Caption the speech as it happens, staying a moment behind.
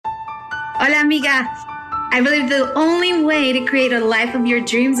Hola, amiga. I believe the only way to create a life of your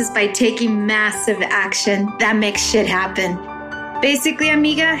dreams is by taking massive action that makes shit happen. Basically,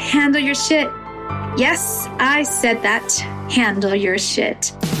 amiga, handle your shit. Yes, I said that. Handle your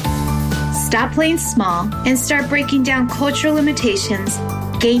shit. Stop playing small and start breaking down cultural limitations,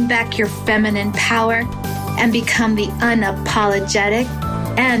 gain back your feminine power, and become the unapologetic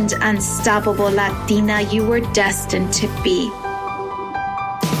and unstoppable Latina you were destined to be.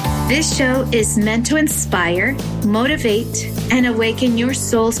 This show is meant to inspire, motivate, and awaken your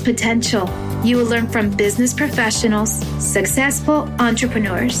soul's potential. You will learn from business professionals, successful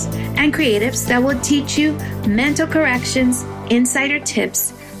entrepreneurs, and creatives that will teach you mental corrections, insider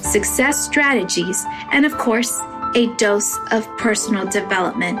tips, success strategies, and of course, a dose of personal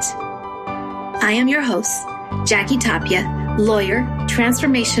development. I am your host, Jackie Tapia, lawyer,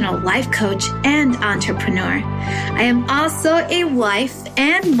 transformational life coach, and entrepreneur. I am also a wife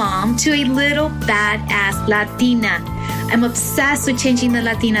and mom to a little badass Latina. I'm obsessed with changing the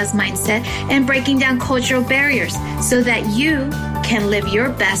Latina's mindset and breaking down cultural barriers so that you can live your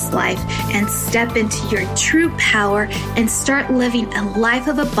best life and step into your true power and start living a life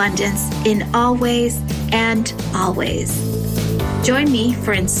of abundance in all ways and always. Join me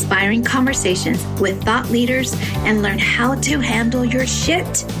for inspiring conversations with thought leaders and learn how to handle your shit.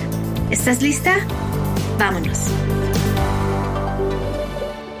 ¿Estás lista? Vámonos.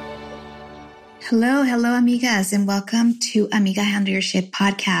 Hello, amigas, and welcome to Amiga Handle Your Shit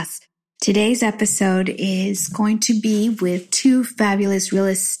podcast. Today's episode is going to be with two fabulous real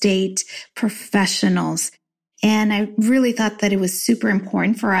estate professionals. And I really thought that it was super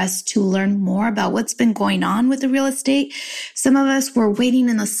important for us to learn more about what's been going on with the real estate. Some of us were waiting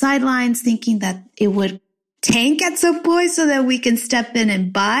in the sidelines thinking that it would tank at some point so that we can step in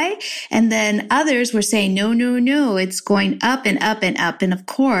and buy. And then others were saying, no, it's going up and up and up. And of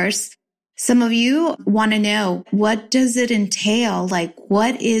course, some of you want to know, what does it entail? Like,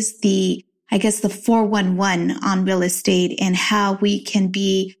 what is the 411 on real estate and how we can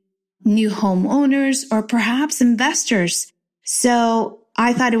be new homeowners or perhaps investors. So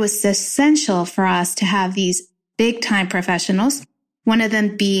I thought it was essential for us to have these big time professionals, one of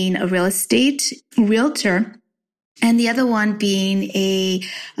them being a real estate realtor and the other one being a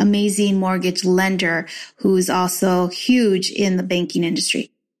amazing mortgage lender who's also huge in the banking industry.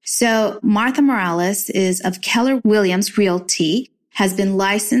 So Martha Morales is of Keller Williams Realty, has been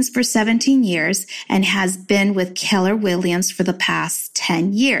licensed for 17 years and has been with Keller Williams for the past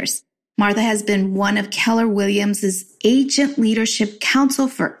 10 years. Martha has been one of Keller Williams' Agent Leadership Council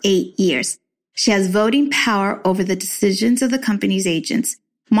for 8 years. She has voting power over the decisions of the company's agents.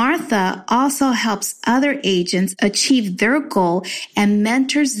 Martha also helps other agents achieve their goal and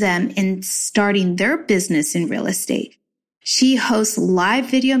mentors them in starting their business in real estate. She hosts live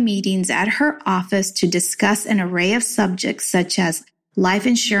video meetings at her office to discuss an array of subjects such as life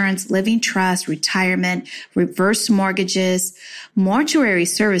insurance, living trust, retirement, reverse mortgages, mortuary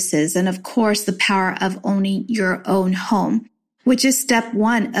services, and of course, the power of owning your own home, which is step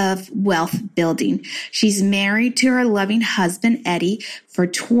one of wealth building. She's married to her loving husband, Eddie, for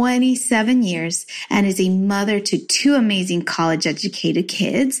 27 years and is a mother to two amazing college-educated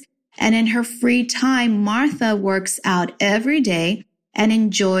kids. And in her free time, Martha works out every day and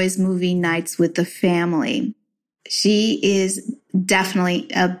enjoys movie nights with the family. She is definitely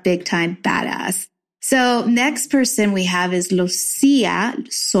a big time badass. So next person we have is Lucia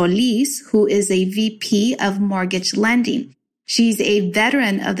Solis, who is a VP of mortgage lending. She's a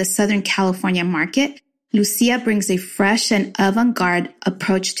veteran of the Southern California market. Lucia brings a fresh and avant-garde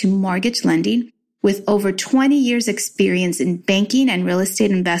approach to mortgage lending. With over 20 years experience in banking and real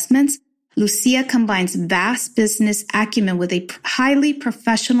estate investments, Lucia combines vast business acumen with a highly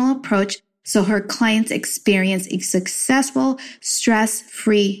professional approach so her clients experience a successful,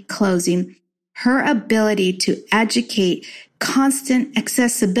 stress-free closing. Her ability to educate, constant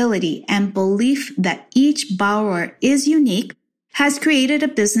accessibility, and belief that each borrower is unique has created a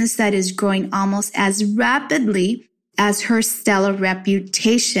business that is growing almost as rapidly as her stellar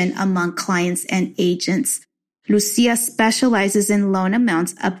reputation among clients and agents. Lucia specializes in loan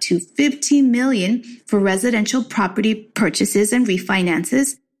amounts up to $15 million for residential property purchases and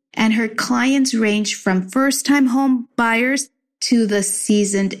refinances, and her clients range from first-time home buyers to the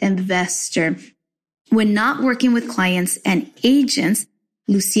seasoned investor. When not working with clients and agents,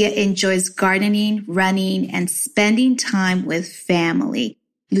 Lucia enjoys gardening, running, and spending time with family.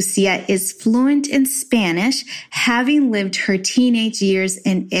 Lucia is fluent in Spanish, having lived her teenage years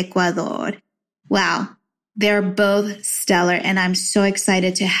in Ecuador. Wow, they're both stellar, and I'm so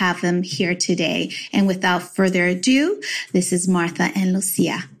excited to have them here today. And without further ado, this is Martha and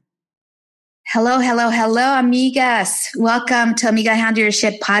Lucia. Hello, hello, hello, amigas. Welcome to Amiga Handle Your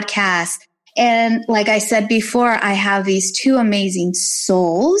Shit podcast. And like I said before, I have these two amazing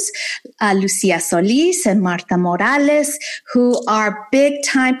souls, Lucia Solis and Marta Morales, who are big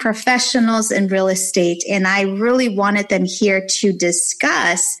time professionals in real estate. And I really wanted them here to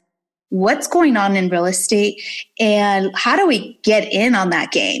discuss what's going on in real estate and how do we get in on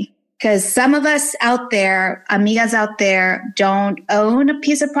that game? Because some of us out there, amigas out there, don't own a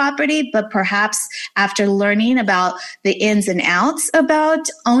piece of property, but perhaps after learning about the ins and outs about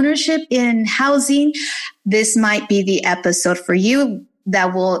ownership in housing, this might be the episode for you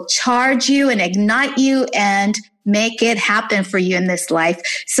that will charge you and ignite you and make it happen for you in this life.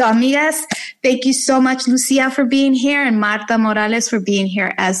 So, amigas, thank you so much, Lucia, for being here, and Marta Morales for being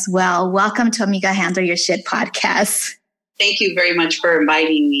here as well. Welcome to Amiga Handle Your Shit podcast. Thank you very much for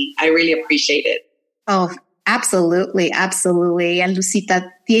inviting me. I really appreciate it. Oh, absolutely. Absolutely. And Lucita,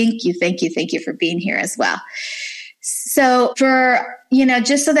 thank you for being here as well. So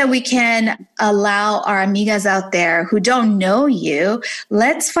just so that we can allow our amigas out there who don't know you,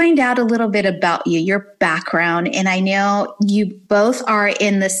 let's find out a little bit about you, your background. And I know you both are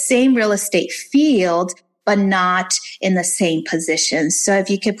in the same real estate field, but not in the same position. So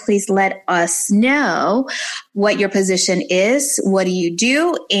if you could please let us know what your position is, what do you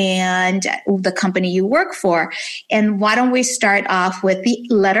do, and the company you work for. And why don't we start off with the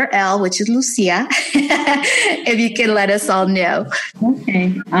letter L, which is Lucia, if you can let us all know.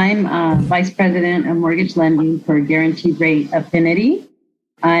 Okay. I'm Vice President of Mortgage Lending for Guaranteed Rate Affinity.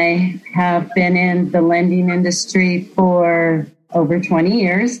 I have been in the lending industry for over 20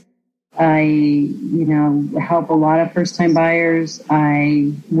 years. I, help a lot of first-time buyers.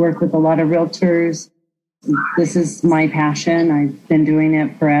 I work with a lot of realtors. This is my passion. I've been doing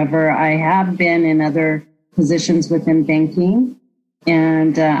it forever. I have been in other positions within banking,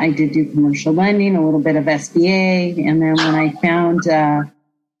 and I did do commercial lending, a little bit of SBA. And then when I found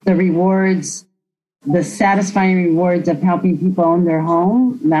the rewards, the satisfying rewards of helping people own their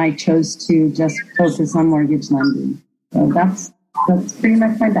home, I chose to just focus on mortgage lending. So that's pretty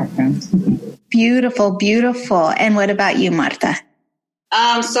much my background. Beautiful, beautiful. And what about you, Marta?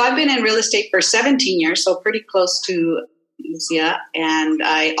 So I've been in real estate for 17 years, so pretty close to Lucia. And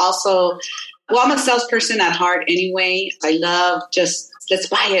I also, I'm a salesperson at heart anyway. I love just let's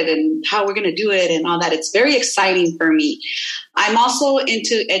buy it and how we're going to do it and all that. It's very exciting for me. I'm also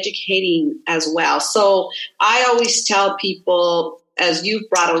into educating as well. So I always tell people, as you've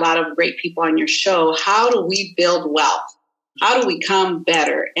brought a lot of great people on your show, how do we build wealth? How do we become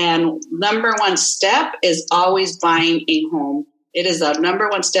better? And number one step is always buying a home. It is a number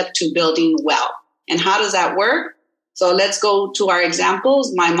one step to building wealth. And how does that work? So let's go to our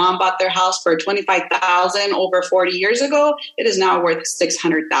examples. My mom bought their house for $25,000 over 40 years ago. It is now worth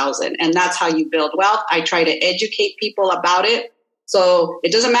 $600,000. And that's how you build wealth. I try to educate people about it. So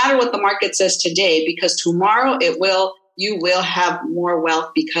it doesn't matter what the market says today, because tomorrow you will have more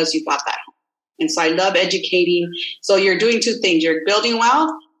wealth because you bought that home. And so I love educating. So you're doing two things. You're building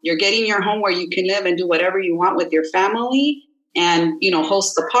wealth. You're getting your home where you can live and do whatever you want with your family and,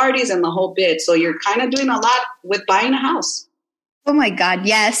 host the parties and the whole bit. So you're kind of doing a lot with buying a house. Oh my God.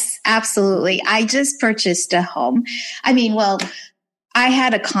 Yes, absolutely. I just purchased a home. I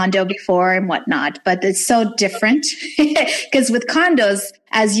had a condo before and whatnot, but it's so different because with condos,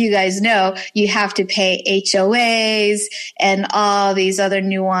 as you guys know, you have to pay HOAs and all these other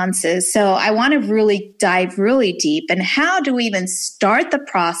nuances. So I want to really dive really deep. And how do we even start the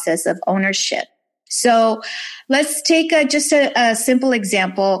process of ownership? So let's take just a simple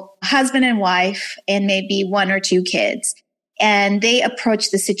example, husband and wife and maybe one or two kids, and they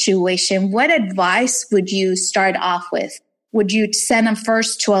approach the situation. What advice would you start off with? Would you send them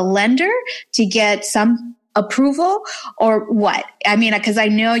first to a lender to get some approval or what? Because I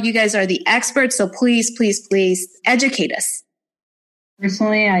know you guys are the experts, so please, please, please educate us.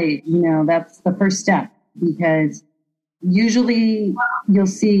 Personally, that's the first step, because usually you'll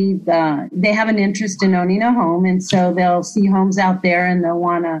see they have an interest in owning a home. And so they'll see homes out there and they'll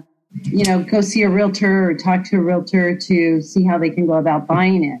want to, go see a realtor or talk to a realtor to see how they can go about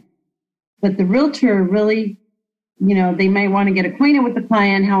buying it. But the realtor really, they might want to get acquainted with the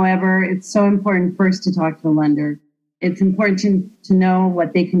client. However, it's so important first to talk to the lender. It's important to know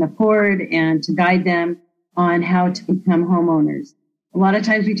what they can afford and to guide them on how to become homeowners. A lot of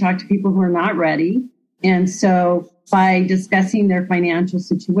times we talk to people who are not ready. And so by discussing their financial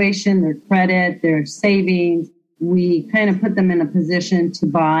situation, their credit, their savings, we kind of put them in a position to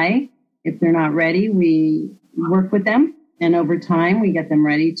buy. If they're not ready, we work with them. And over time, we get them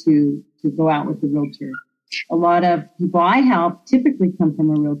ready to go out with the realtor. A lot of people I help typically come from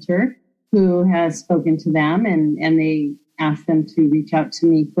a realtor. who has spoken to them, and they ask them to reach out to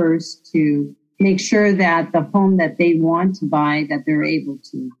me first to make sure that the home that they want to buy, that they're able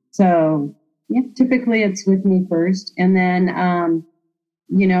to. So yeah, typically it's with me first. And then,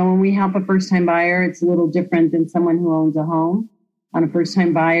 when we help a first-time buyer, it's a little different than someone who owns a home. On a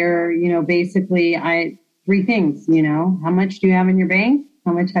first-time buyer, basically three things, how much do you have in your bank?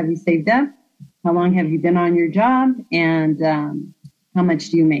 How much have you saved up? How long have you been on your job? And how much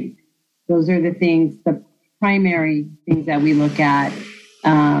do you make? Those are the primary things that we look at,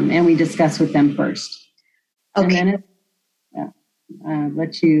 and we discuss with them first. Okay. And then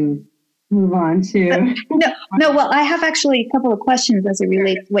let you move on to... No. Well, I have actually a couple of questions as it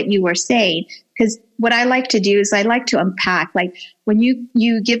relates to what you were saying, because what I like to do is I like to unpack. Like when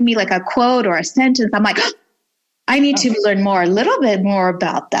you give me like a quote or a sentence, I'm like, I need to learn a little bit more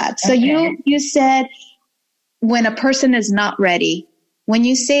about that. So Okay. you said when a person is not ready. When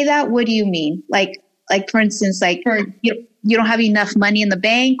you say that, what do you mean? Like for instance, you don't have enough money in the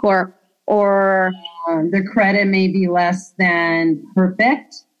bank, or the credit may be less than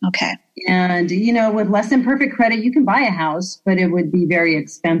perfect. Okay. And, with less than perfect credit, you can buy a house, but it would be very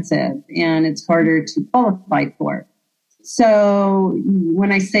expensive and it's harder to qualify for. So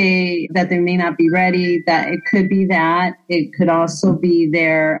when I say that they may not be ready, that it could be that. It could also be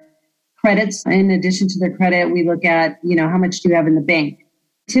their credits. In addition to their credit, we look at, how much do you have in the bank?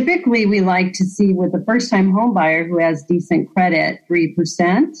 Typically, we like to see with a first-time home buyer who has decent credit,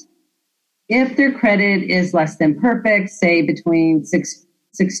 3%. If their credit is less than perfect, say between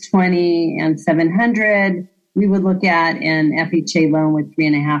 620 and 700, we would look at an FHA loan with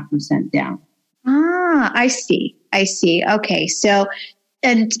 3.5% down. I see. Okay. So,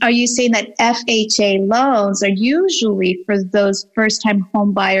 and are you saying that FHA loans are usually for those first-time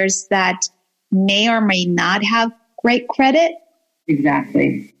home buyers that may or may not have great credit?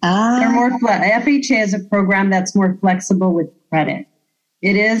 Exactly. They're more FHA is a program that's more flexible with credit.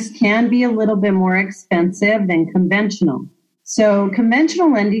 It can be a little bit more expensive than conventional. So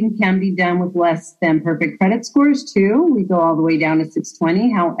conventional lending can be done with less than perfect credit scores too. We go all the way down to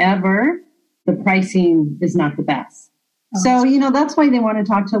 620. However, the pricing is not the best. So, that's why they want to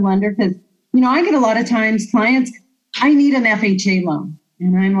talk to a lender because, I get a lot of times clients, I need an FHA loan.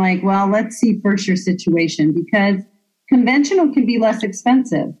 And I'm like, well, let's see first your situation because conventional can be less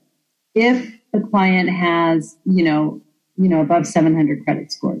expensive if the client has, above 700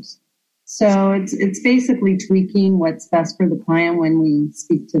 credit scores. So it's basically tweaking what's best for the client when we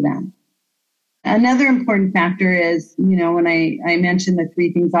speak to them. Another important factor is, when I mentioned the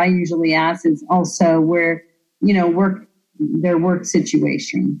three things I usually ask is also where, their work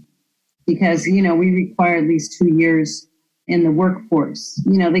situation. Because, we require at least 2 years in the workforce.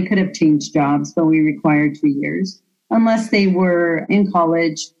 They could have changed jobs, but we require 2 years unless they were in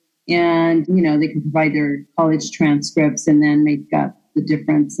college and, they can provide their college transcripts and then make up the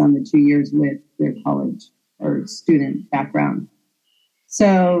difference on the 2 years with their college or student background.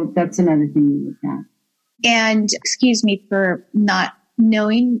 So that's another thing we look at. And excuse me for not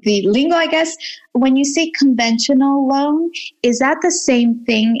knowing the lingo, I guess. When you say conventional loan, is that the same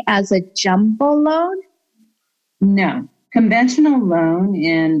thing as a jumbo loan? No. Conventional loan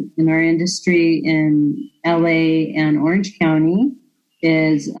in our industry in LA and Orange County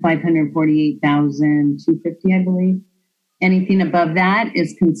is $548,250, I believe. Anything above that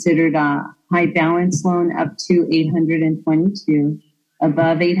is considered a high balance loan up to $822,000.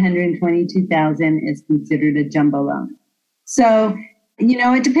 Above $822,000 is considered a jumbo loan. So,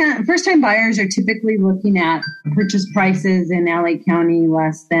 it depends. First-time buyers are typically looking at purchase prices in LA County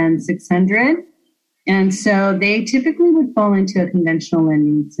less than $600,000. And so they typically would fall into a conventional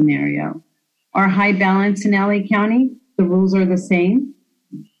lending scenario. Our high balance in LA County, the rules are the same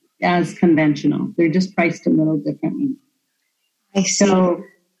as conventional. They're just priced a little differently. I see. So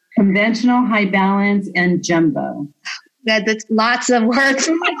conventional, high balance, and jumbo. That's lots of work.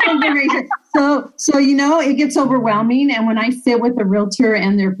 So it gets overwhelming. And when I sit with a realtor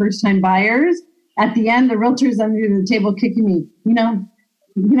and their first-time buyers, at the end, the realtor's under the table kicking me, tone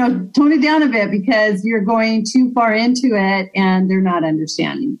it down a bit because you're going too far into it and they're not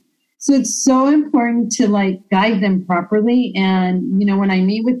understanding. So it's so important to guide them properly. And, when I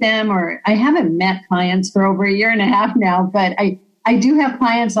meet with them, or I haven't met clients for over a year and a half now, but I do have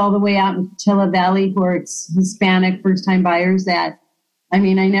clients all the way out in Coachella Valley who are Hispanic first-time buyers that, I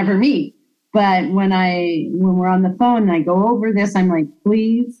never meet. But when we're on the phone and I go over this, I'm like,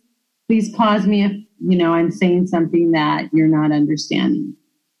 please pause me if, I'm saying something that you're not understanding.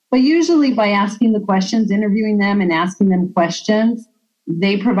 But usually by asking the questions, interviewing them and asking them questions,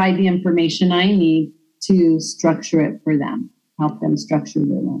 they provide the information I need to structure it for them, help them structure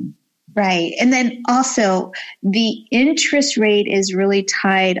their loan. Right. And then also the interest rate is really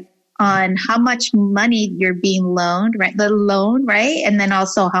tied on how much money you're being loaned, right? The loan, right? And then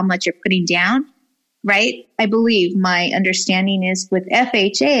also how much you're putting down, right? I believe my understanding is with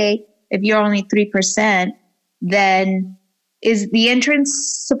FHA, if you're only 3%, then is the entrance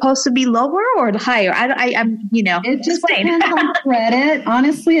supposed to be lower or higher? I'm it just depends on credit.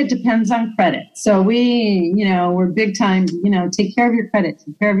 Honestly, it depends on credit. So we're big time, take care of your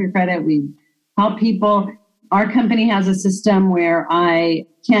credit, We help people. Our company has a system where I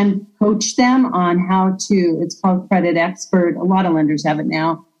can coach them on how to, it's called Credit Expert. A lot of lenders have it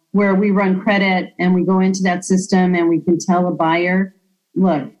now, where we run credit and we go into that system and we can tell a buyer,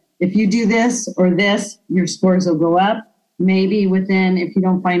 look, if you do this or this, your scores will go up. Maybe if you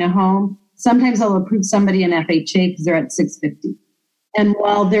don't find a home, sometimes I'll approve somebody in FHA because they're at 650. And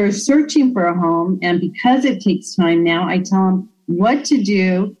while they're searching for a home, and because it takes time now, I tell them what to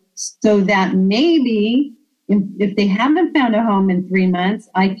do so that maybe if they haven't found a home in 3 months,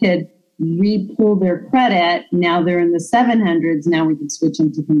 I could re-pull their credit. Now they're in the 700s. Now we can switch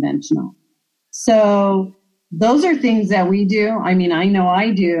them to conventional. So those are things that we do. I mean, I know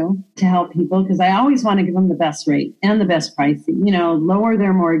I do to help people because I always want to give them the best rate and the best pricing, lower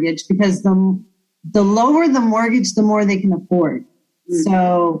their mortgage because the lower the mortgage, the more they can afford. Mm-hmm.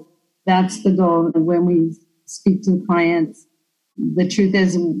 So that's the goal. When we speak to the clients, the truth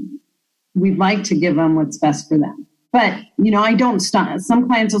is we'd like to give them what's best for them. But, I don't stop. Some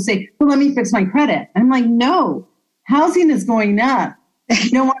clients will say, well, let me fix my credit. I'm like, no, housing is going up.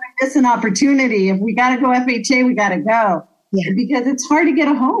 You don't want to miss an opportunity. If we got to go FHA, we got to go. Yeah. Because it's hard to get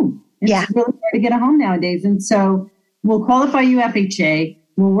a home. It's really hard to get a home nowadays. And so we'll qualify you FHA.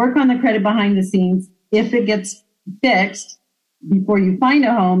 We'll work on the credit behind the scenes. If it gets fixed before you find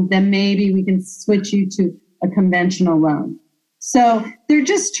a home, then maybe we can switch you to a conventional loan. So they're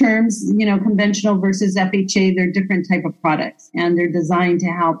just terms, conventional versus FHA. They're different type of products, and they're designed to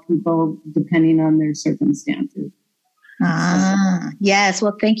help people depending on their circumstances. Yes.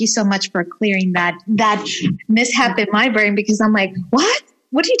 Well, thank you so much for clearing that mishap in my brain because I'm like, what?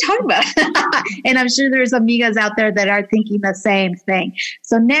 What are you talking about? And I'm sure there's amigas out there that are thinking the same thing.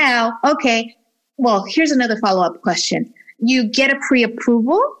 So now, okay, well, here's another follow-up question. You get a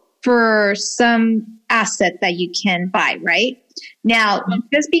pre-approval for some asset that you can buy, right? Now,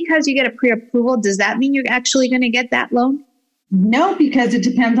 just because you get a pre-approval, does that mean you're actually going to get that loan? No, because it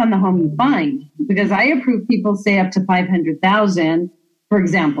depends on the home you find. Because I approve people say up to $500,000, for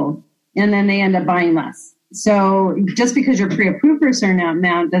example, and then they end up buying less. So just because you're pre-approved for a certain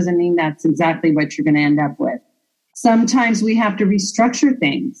amount doesn't mean that's exactly what you're going to end up with. Sometimes we have to restructure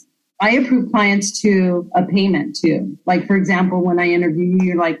things. I approve clients to a payment too. Like, for example, when I interview you,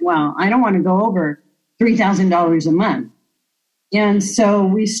 you're like, well, I don't want to go over $3,000 a month. And so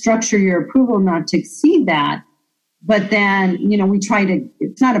we structure your approval not to exceed that. But then, we try to,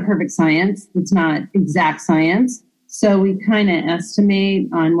 it's not a perfect science. It's not exact science. So we kind of estimate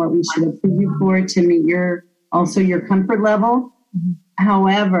on what we should approve you for to meet your comfort level. Mm-hmm.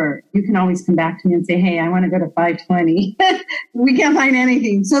 However, you can always come back to me and say, hey, I want to go to 520. We can't find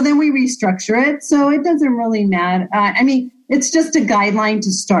anything. So then we restructure it. So it doesn't really matter. It's just a guideline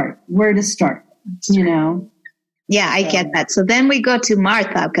to start, where to start, Yeah, I get that. So then we go to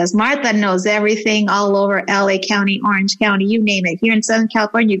Martha because Martha knows everything all over LA County, Orange County, you name it. Here in Southern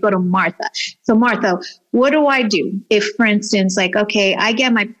California, you go to Martha. So Martha, what do I do if, for instance, okay, I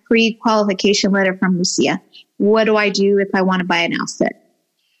get my pre-qualification letter from Lucia. What do I do if I want to buy an asset?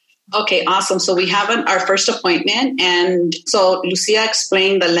 Okay, awesome. So we have our first appointment. And so Lucia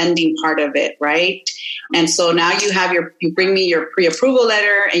explained the lending part of it, right? And so now you bring me your pre-approval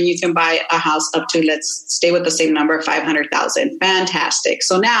letter and you can buy a house up to, let's stay with the same number, 500,000. Fantastic.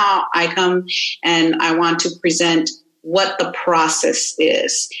 So now I come and I want to present what the process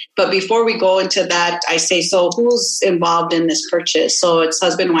is. But before we go into that, I say, so who's involved in this purchase? So it's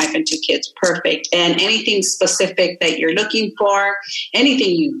husband, wife, and 2 kids. Perfect. And anything specific that you're looking for,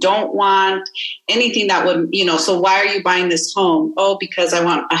 anything you don't want, anything that would, so why are you buying this home? Oh, because I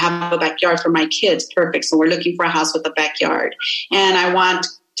have a backyard for my kids. Perfect. So we're looking for a house with a backyard. And I want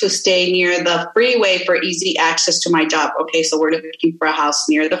to stay near the freeway for easy access to my job. Okay, so we're looking for a house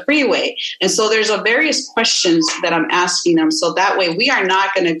near the freeway. And so there's various questions that I'm asking them. So that way we are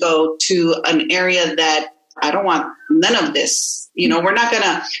not going to go to an area that I don't want none of this. We're not going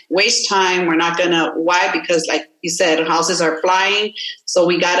to waste time. We're not going to, why? Because like you said, houses are flying. So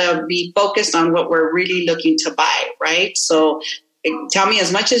we got to be focused on what we're really looking to buy, right? So tell me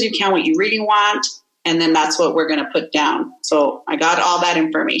as much as you can what you really want. And then that's what we're going to put down. So I got all that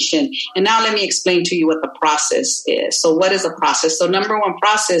information. And now let me explain to you what the process is. So what is the process? So number one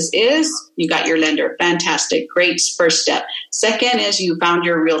process is you got your lender. Fantastic. Great first step. Second is you found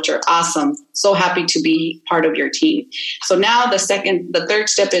your realtor. Awesome. So happy to be part of your team. So now the third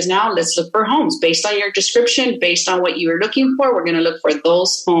step is now let's look for homes based on your description, based on what you were looking for. We're going to look for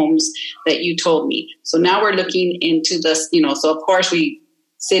those homes that you told me. So now we're looking into this, so of course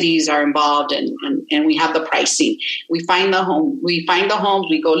cities are involved and we have the pricing. We find the homes,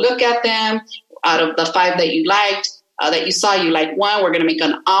 we go look at them. Out of the 5 that you liked, that you saw, you like one, we're going to make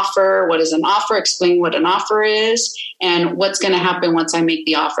an offer. What is an offer? Explain what an offer is and what's going to happen once I make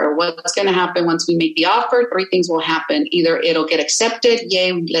the offer. What's going to happen once we make the offer? 3 things will happen. Either it'll get accepted.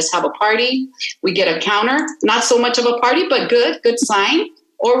 Yay, let's have a party. We get a counter, not so much of a party, but good sign.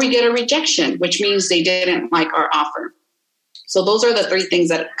 Or we get a rejection, which means they didn't like our offer. So those are the 3 things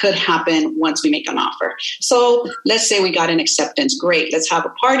that could happen once we make an offer. So let's say we got an acceptance. Great. Let's have a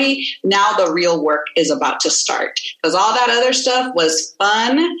party. Now the real work is about to start because all that other stuff was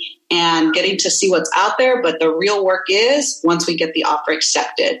fun and getting to see what's out there. But the real work is once we get the offer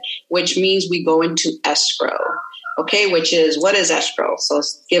accepted, which means we go into escrow. Okay, which is what is escrow? So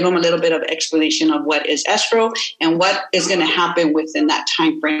give them a little bit of explanation of what is escrow and what is going to happen within that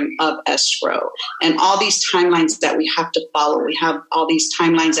time frame of escrow. And all these timelines that we have to follow. We have all these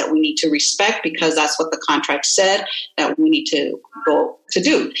timelines that we need to respect because that's what the contract said that we need to go to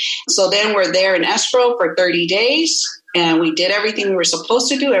do. So then we're there in escrow for 30 days and we did everything we were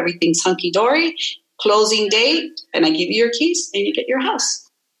supposed to do. Everything's hunky-dory. Closing date, and I give you your keys and you get your house.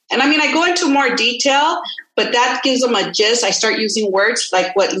 And I go into more detail, but that gives them a gist. I start using words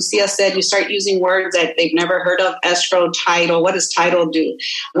like what Lucia said. You start using words that they've never heard of. Escrow, title. What does title do?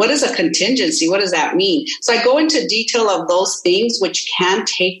 What is a contingency? What does that mean? So I go into detail of those things, which can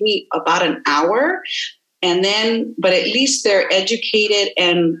take me about an hour. But at least they're educated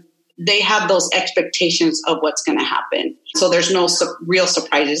and they have those expectations of what's going to happen. So there's no real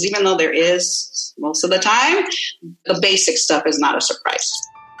surprises, even though there is most of the time, the basic stuff is not a surprise.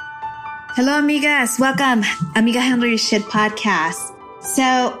 Hello, amigas. Welcome. Amiga Handle Your Shit podcast.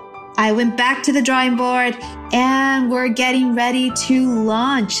 So I went back to the drawing board and we're getting ready to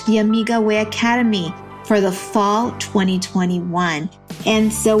launch the Amiga Way Academy for the fall 2021.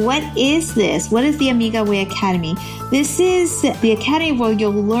 And so what is this? What is the Amiga Way Academy? This is the academy where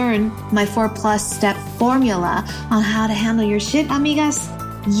you'll learn my 4+ step formula on how to handle your shit, amigas.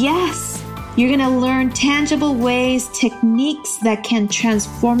 Yes. You're going to learn tangible ways, techniques that can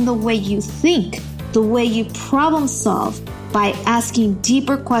transform the way you think, the way you problem solve by asking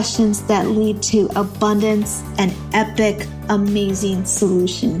deeper questions that lead to abundance and epic, amazing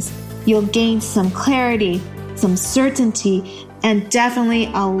solutions. You'll gain some clarity, some certainty, and definitely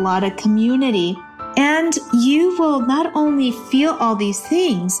a lot of community. And you will not only feel all these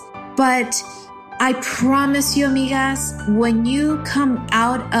things, but I promise you, amigas, when you come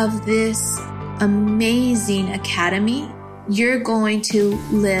out of this amazing academy, you're going to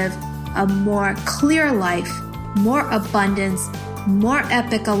live a more clear life, more abundance, more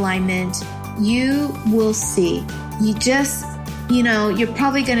epic alignment. You will see. You're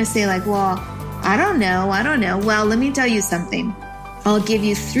probably going to say like, well, I don't know. Well, let me tell you something. I'll give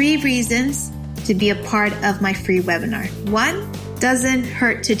you 3 reasons to be a part of my free webinar. 1, doesn't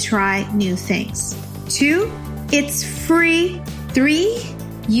hurt to try new things. 2, it's free. 3,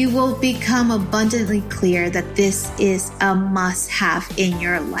 you will become abundantly clear that this is a must-have in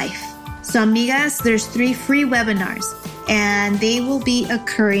your life. So, amigas, there's 3 free webinars, and they will be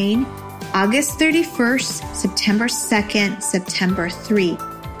occurring August 31st, September 2nd, September 3.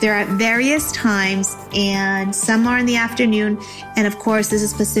 They're at various times, and some are in the afternoon. And of course, this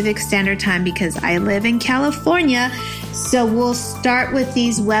is Pacific Standard Time because I live in California. So we'll start with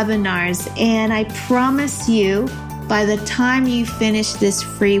these webinars. And I promise you, by the time you finish this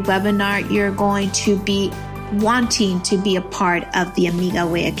free webinar, you're going to be wanting to be a part of the Amiga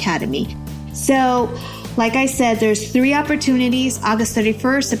Way Academy. So, like I said, there's 3 opportunities, August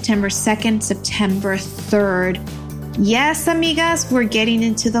 31st, September 2nd, September 3rd. Yes, amigas, we're getting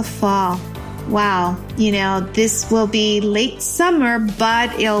into the fall. Wow. This will be late summer,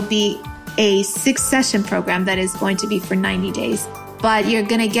 but it'll be a 6-session program that is going to be for 90 days. But you're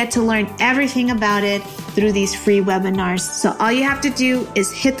going to get to learn everything about it through these free webinars. So all you have to do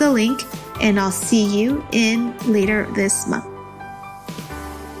is hit the link and I'll see you in later this month.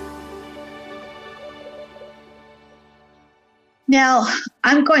 Now,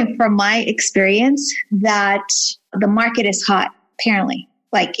 I'm going from my experience that the market is hot, apparently.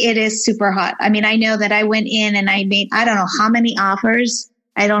 Like, it is super hot. I mean, I know that I went in and I made, I don't know how many offers,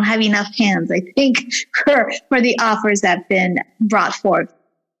 I don't have enough hands, I think, for the offers that have been brought forth.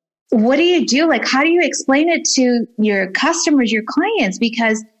 What do you do? Like, how do you explain it to your customers, your clients?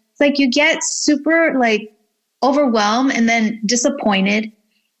 Because it's like you get super like overwhelmed and then disappointed,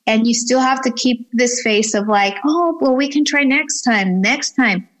 and you still have to keep this face of like, oh, well, we can try next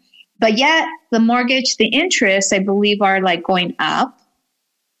time. But yet the mortgage, the interest, I believe, are like going up.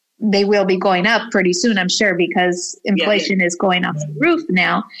 They will be going up pretty soon, I'm sure, because inflation is going off the roof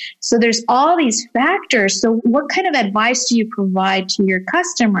now. So there's all these factors. So what kind of advice do you provide to your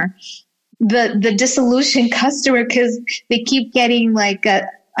customer, the disillusioned customer, because they keep getting like,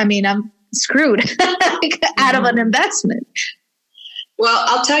 I'm screwed out of an investment? Well,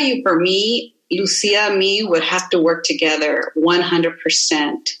 I'll tell you, for me, Lucia and me would have to work together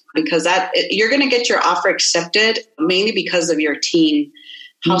 100%, because you're going to get your offer accepted mainly because of your team,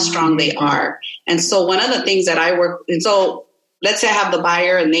 how strong they are. And so one of the things that I work, and so let's say I have the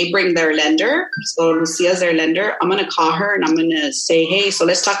buyer and they bring their lender. So Lucia's their lender. I'm going to call her and I'm going to say, hey, so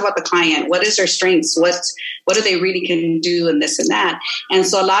let's talk about the client. What is their strengths? What do they really can do, and this and that. And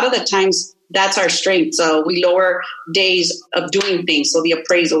so a lot of the times that's our strength. So we lower days of doing things. So the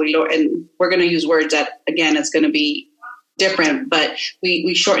appraisal, we lower, and we're going to use words that, again, it's going to be different, but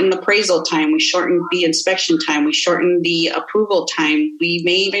we shorten the appraisal time, we shorten the inspection time, we shorten the approval time, we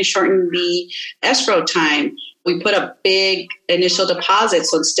may even shorten the escrow time. We put a big initial deposit.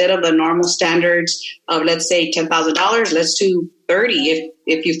 So instead of the normal standards of, let's say, $10,000, let's do 30.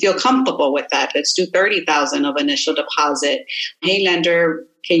 If you feel comfortable with that, let's do 30,000 of initial deposit. Hey, lender,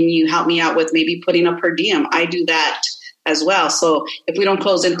 can you help me out with maybe putting a per diem? I do that as well. So if we don't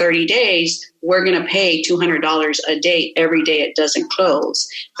close in 30 days, we're going to pay $200 a day every day it doesn't close,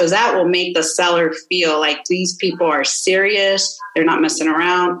 because that will make the seller feel like these people are serious, they're not messing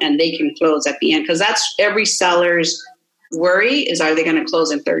around, and they can close at the end. Because that's every seller's worry is, are they going to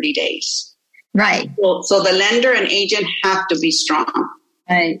close in 30 days? Right. So the lender and agent have to be strong.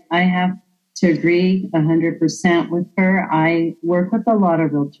 I have to agree 100% with her. I work with a lot of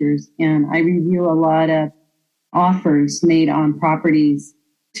realtors and I review a lot of offers made on properties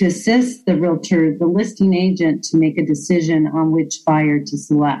to assist the realtor, the listing agent, to make a decision on which buyer to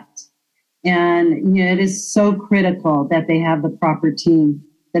select. And it is so critical that they have the proper team,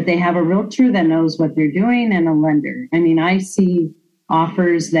 that they have a realtor that knows what they're doing and a lender. I mean, I see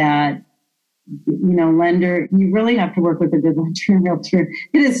offers that, lender, you really have to work with a good lender and realtor.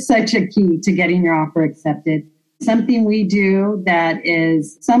 It is such a key to getting your offer accepted. Something we do that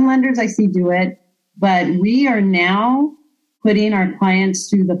is, some lenders I see do it, but we are now putting our clients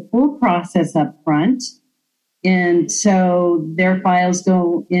through the full process up front. And so their files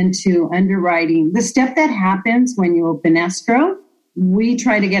go into underwriting. The step that happens when you open escrow, we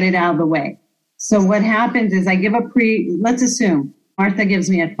try to get it out of the way. So what happens is I give let's assume Martha gives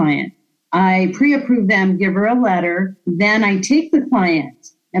me a client. I pre-approve them, give her a letter. Then I take the client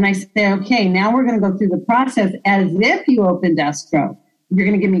and I say, okay, now we're going to go through the process as if you opened escrow. You're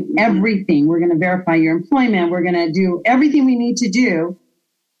going to give me everything. We're going to verify your employment. We're going to do everything we need to do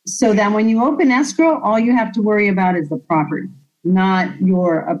so that when you open escrow, all you have to worry about is the property, not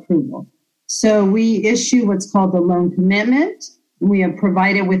your approval. So we issue what's called the loan commitment. We have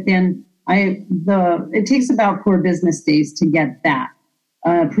provided within, it takes about 4 business days to get that.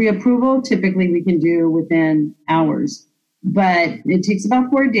 Pre-approval, typically we can do within hours, but it takes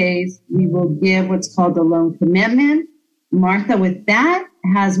about 4 days. We will give what's called the loan commitment. Martha, with that,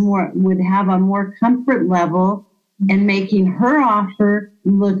 would have a more comfort level in making her offer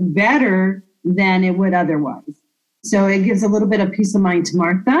look better than it would otherwise. So it gives a little bit of peace of mind to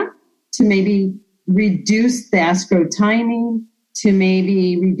Martha to maybe reduce the escrow timing, to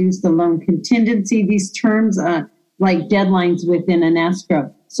maybe reduce the loan contingency, these terms like deadlines within an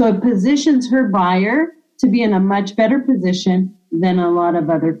escrow. So it positions her buyer to be in a much better position than a lot of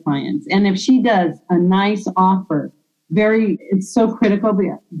other clients. And if she does a nice offer, it's so critical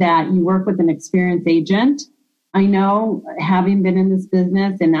that you work with an experienced agent. I know, having been in this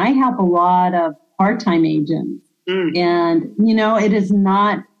business, and I help a lot of part-time agents. And, it is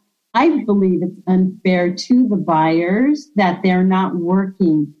not, I believe it's unfair to the buyers that they're not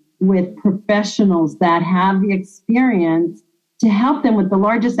working with professionals that have the experience to help them with the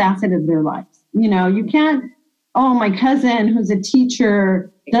largest asset of their lives. You can't, my cousin who's a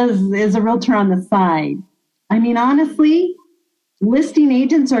teacher is a realtor on the side. I mean, honestly, listing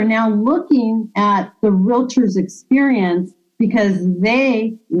agents are now looking at the realtor's experience because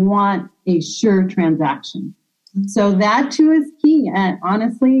they want a sure transaction. So that too is key. And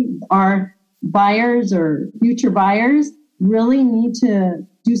honestly, our buyers or future buyers really need to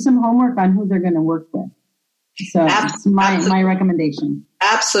do some homework on who they're going to work with. So that's my recommendation.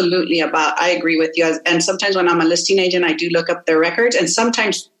 absolutely I agree with you. And sometimes when I'm a listing agent, I do look up their records, and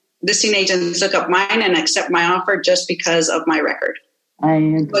sometimes listing agents look up mine and accept my offer just because of my record. I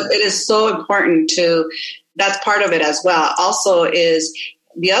agree. But it is so important that's part of it as well. Also is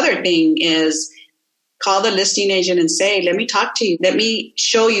the other thing is call the listing agent and say, let me talk to you. Let me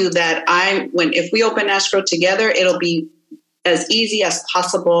show you that if we open escrow together, it'll be as easy as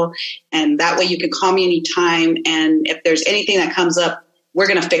possible. And that way you can call me anytime. And if there's anything that comes up, we're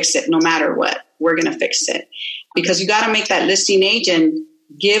going to fix it no matter what. We're going to fix it. Because you got to make that listing agent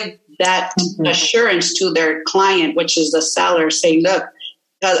give that assurance to their client, which is the seller, saying, look,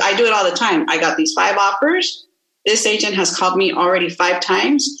 because I do it all the time. I got these 5 offers. This agent has called me already 5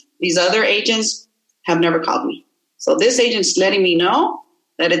 times. These other agents have never called me. So this agent's letting me know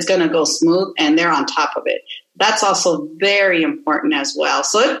that it's going to go smooth and they're on top of it. That's also very important as well.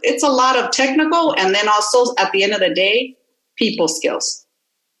 So it's a lot of technical, and then also at the end of the day, people skills.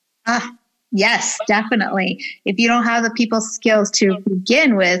 Yes, definitely. If you don't have the people skills to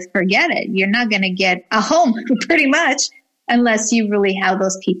begin with, forget it. You're not going to get a home pretty much unless you really have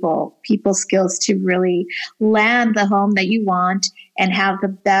those people skills to really land the home that you want and have the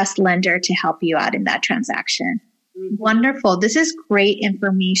best lender to help you out in that transaction. Mm-hmm. Wonderful. This is great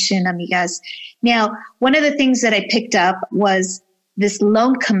information, amigas. Now, one of the things that I picked up was this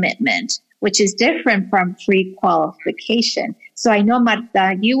loan commitment, which is different from pre-qualification. So I know,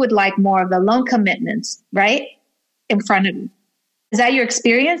 Marta, you would like more of the loan commitments, right? In front of you. Is that your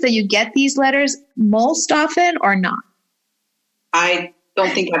experience that you get these letters most often or not? I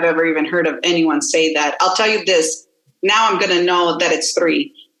don't think I've ever even heard of anyone say that. I'll tell you this. Now I'm going to know that it's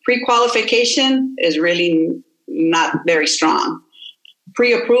 3. Pre-qualification is really not very strong.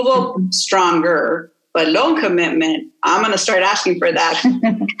 Pre-approval, stronger. But loan commitment, I'm going to start asking for that.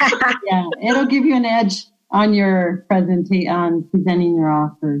 Yeah, it'll give you an edge on your on presenting your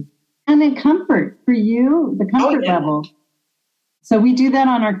offer. And then comfort for you, the comfort level. So we do that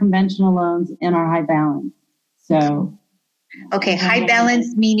on our conventional loans and our high balance. So, okay, high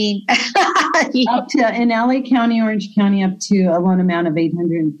balance meaning up to in LA County, Orange County, up to a loan amount of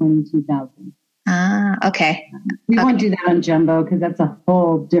 $822,000. Okay. We won't do that on jumbo because that's a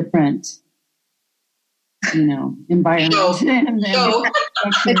whole different, environment.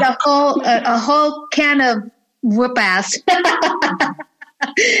 It's a whole can of whoop ass.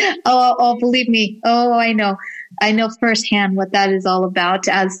 Oh, believe me. Oh, I know firsthand what that is all about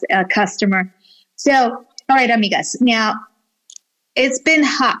as a customer. So, all right, amigas. Now, it's been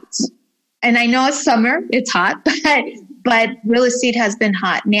hot, and I know it's summer. It's hot, but real estate has been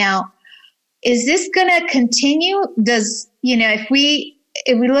hot. Now, is this going to continue? If we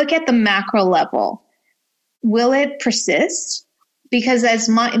look at the macro level, will it persist? Because as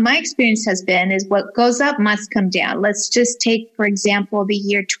my experience has been, is what goes up must come down. Let's just take, for example, the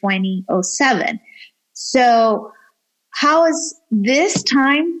year 2007. So how is this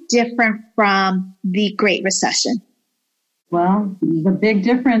time different from the Great Recession? Well, the big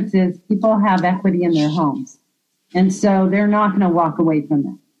difference is people have equity in their homes. And so they're not going to walk away from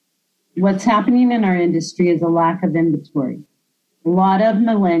it. What's happening in our industry is a lack of inventory. A lot of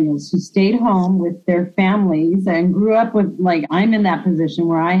millennials who stayed home with their families and grew up with, I'm in that position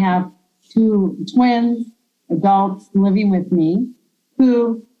where I have 2 twins, adults living with me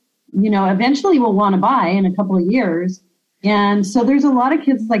who, eventually will want to buy in a couple of years. And so there's a lot of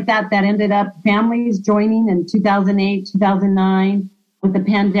kids like that ended up families joining in 2008, 2009 with the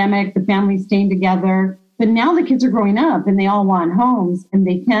pandemic, the families staying together. But now the kids are growing up and they all want homes, and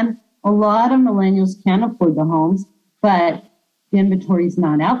a lot of millennials can afford the homes, but the inventory is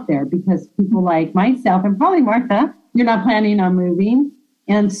not out there because people like myself and probably Martha, you're not planning on moving.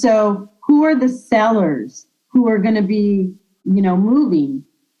 And so who are the sellers who are going to be, moving?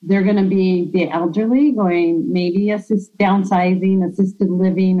 They're going to be the elderly going maybe downsizing, assisted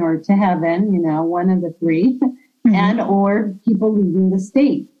living, or to heaven, one of the 3, and or people leaving the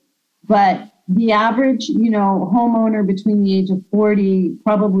state. But the average, homeowner between the age of 40,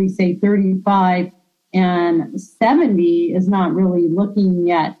 probably say 35 and 70 is not really looking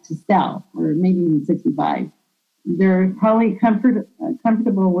yet to sell, or maybe even 65. They're probably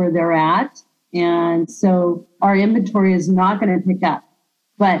comfortable where they're at. And so our inventory is not going to pick up.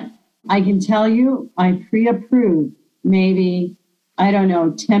 But I can tell you, I pre-approved maybe,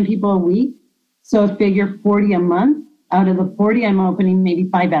 10 people a week. So figure 40 a month. Out of the 40, I'm opening maybe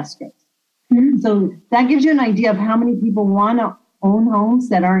 5 escrows. Mm-hmm. So that gives you an idea of how many people want to own homes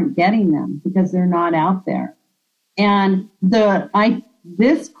that aren't getting them because they're not out there. And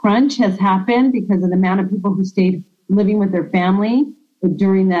this crunch has happened because of the amount of people who stayed living with their family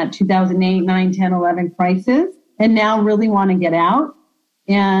during that 2008, 9, 10, 11 crisis and now really want to get out.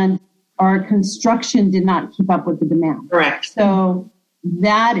 and our construction did not keep up with the demand. Correct. So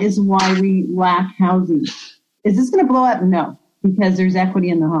that is why we lack housing. Is this going to blow up? No, because there's equity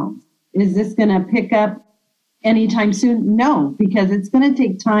in the homes. Is this going to pick up anytime soon? No, because it's going to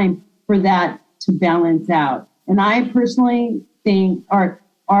take time for that to balance out. And I personally think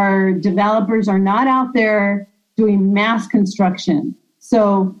our developers are not out there doing mass construction.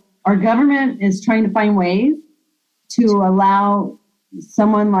 So our government is trying to find ways to allow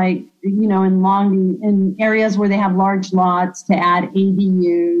someone like, in areas where they have large lots to add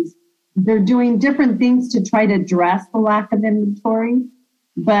ADUs. They're doing different things to try to address the lack of inventory,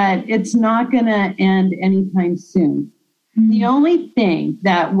 but it's not going to end anytime soon. Mm-hmm. The only thing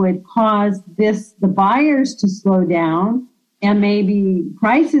that would cause the buyers to slow down and maybe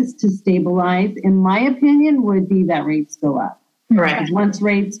prices to stabilize, in my opinion, would be that rates go up. Right. Because once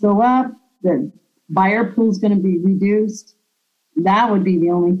rates go up, the buyer pool is going to be reduced. That would be the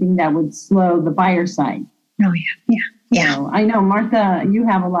only thing that would slow the buyer side. Oh, yeah. So I know, Martha, you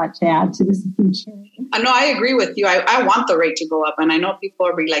have a lot to add to this. No, I agree with you. I want the rate to go up. And I know people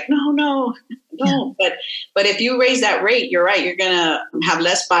are like, no. Yeah. But if you raise that rate, you're right. You're going to have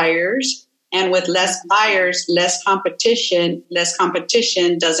less buyers. And with less buyers, less competition. Less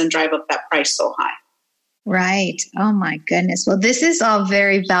competition doesn't drive up that price so high. Right. Oh, my goodness. Well, this is all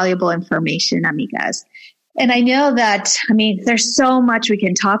very valuable information, amigas. And I know that, there's so much we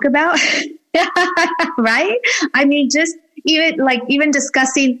can talk about, right? Just even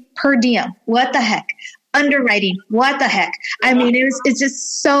discussing per diem. What the heck? Underwriting. What the heck? It's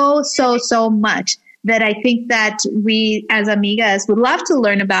just so much that I think that we as amigas would love to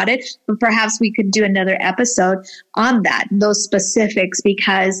learn about it, but perhaps we could do another episode on that, those specifics,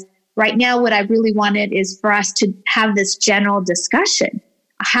 because right now what I really wanted is for us to have this general discussion,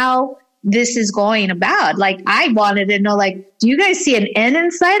 how this is going about. I wanted to know, do you guys see an end in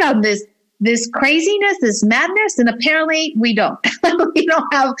sight on this craziness, this madness? And apparently we don't. we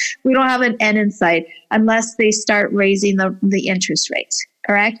don't have an end in sight unless they start raising the interest rates.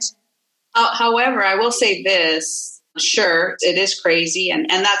 Correct? However, I will say this. Sure, it is crazy. And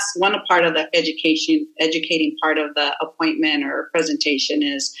that's one part of the educating part of the appointment or presentation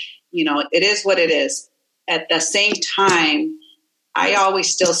is, it is what it is. At the same time, I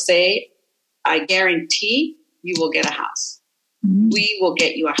always still say, I guarantee you will get a house. Mm-hmm. We will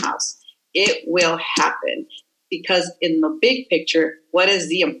get you a house. It will happen because in the big picture, what is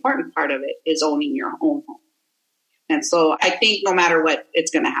the important part of it is owning your own home. And so I think no matter what, it's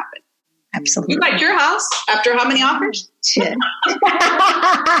going to happen. Absolutely. You like your house after how many offers? Shit.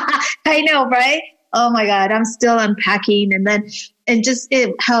 I know, right? Oh my God. I'm still unpacking. And just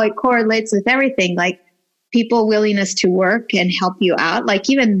how it correlates with everything, people willingness to work and help you out.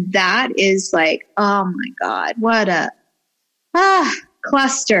 Even that is oh my God, what a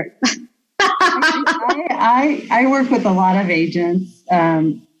cluster. I work with a lot of agents.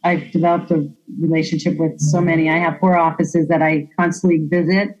 I've developed a relationship with so many. I have 4 offices that I constantly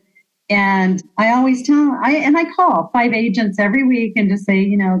visit. And I always I call 5 agents every week and just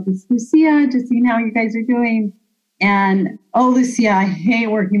say, this is Lucia, just seeing how you guys are doing. And, Lucia, I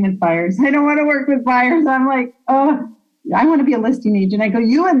hate working with buyers. I don't want to work with buyers. I'm like, I want to be a listing agent. I go,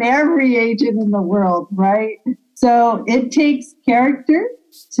 you and every agent in the world, right? So it takes character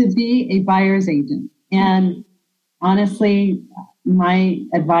to be a buyer's agent. And honestly, my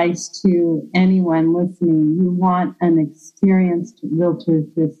advice to anyone listening, you want an experienced realtor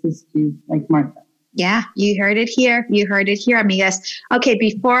to assist you like Martha. Yeah, you heard it here. Amigas. Okay,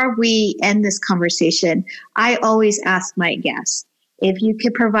 before we end this conversation, I always ask my guests if you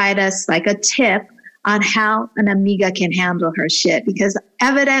could provide us a tip on how an amiga can handle her shit. Because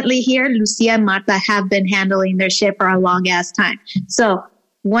evidently here, Lucia and Martha have been handling their shit for a long ass time. So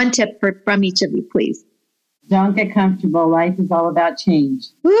one tip from each of you, please. Don't get comfortable. Life is all about change.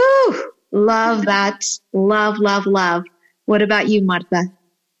 Woo! Love that. Love. What about you, Martha?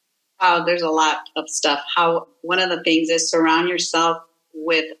 Oh, there's a lot of stuff. One of the things is surround yourself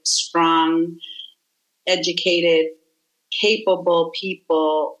with strong, educated, capable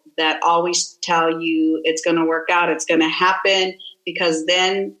people that always tell you it's going to work out, it's going to happen, because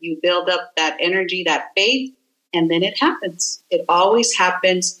then you build up that energy, that faith, and then it happens. It always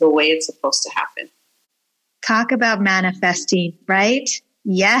happens the way it's supposed to happen. Talk about manifesting, right?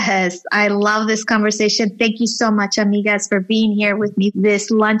 Yes, I love this conversation. Thank you so much, amigas, for being here with me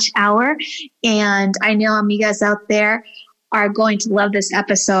this lunch hour. And I know amigas out there are going to love this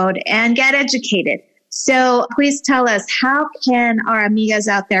episode and get educated. So please tell us, how can our amigas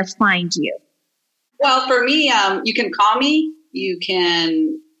out there find you? Well, for me, you can call me, you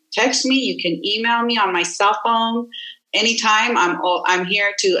can text me, you can email me on my cell phone. anytime. I'm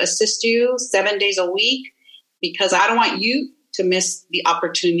here to assist you 7 days a week because I don't want you to miss the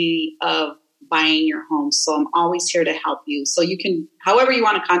opportunity of buying your home. So I'm always here to help you. So you can, however you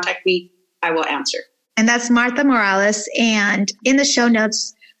want to contact me, I will answer. And that's Martha Morales. And in the show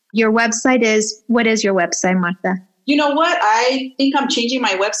notes, your website is, what is your website, Martha? You know what? I think I'm changing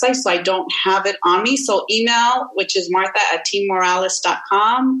my website so I don't have it on me. So email, which is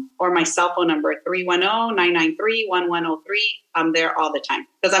martha@teammorales.com, or my cell phone number, 310-993-1103. I'm there all the time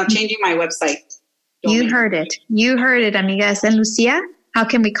because I'm changing my website. You heard it. You heard it, amigas. And Lucia, how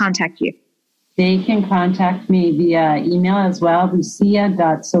can we contact you? They can contact me via email as well,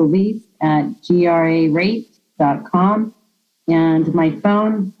 lucia.solis@grarate.com. And my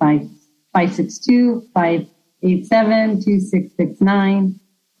phone, 562-587-2669.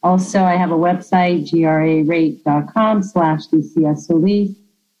 Also, I have a website, grarate.com/Lucia Solis.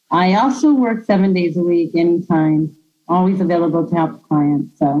 I also work 7 days a week, anytime, always available to help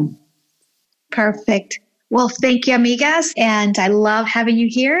clients. So, perfect. Well, thank you, amigas. And I love having you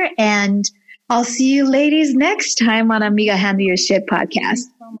here. And I'll see you ladies next time on Amiga Handle Your Shit podcast.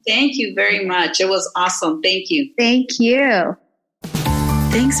 Thank you very much. It was awesome. Thank you. Thank you.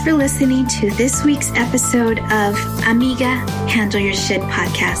 Thanks for listening to this week's episode of Amiga Handle Your Shit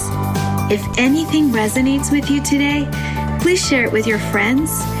podcast. If anything resonates with you today, please share it with your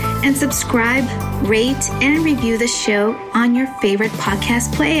friends and subscribe, rate, and review the show on your favorite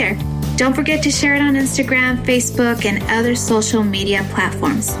podcast player. Don't forget to share it on Instagram, Facebook, and other social media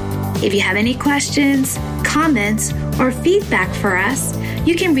platforms. If you have any questions, comments, or feedback for us,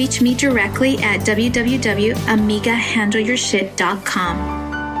 you can reach me directly at www.amigahandleyourshit.com.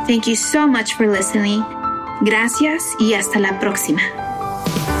 Thank you so much for listening. Gracias y hasta la próxima.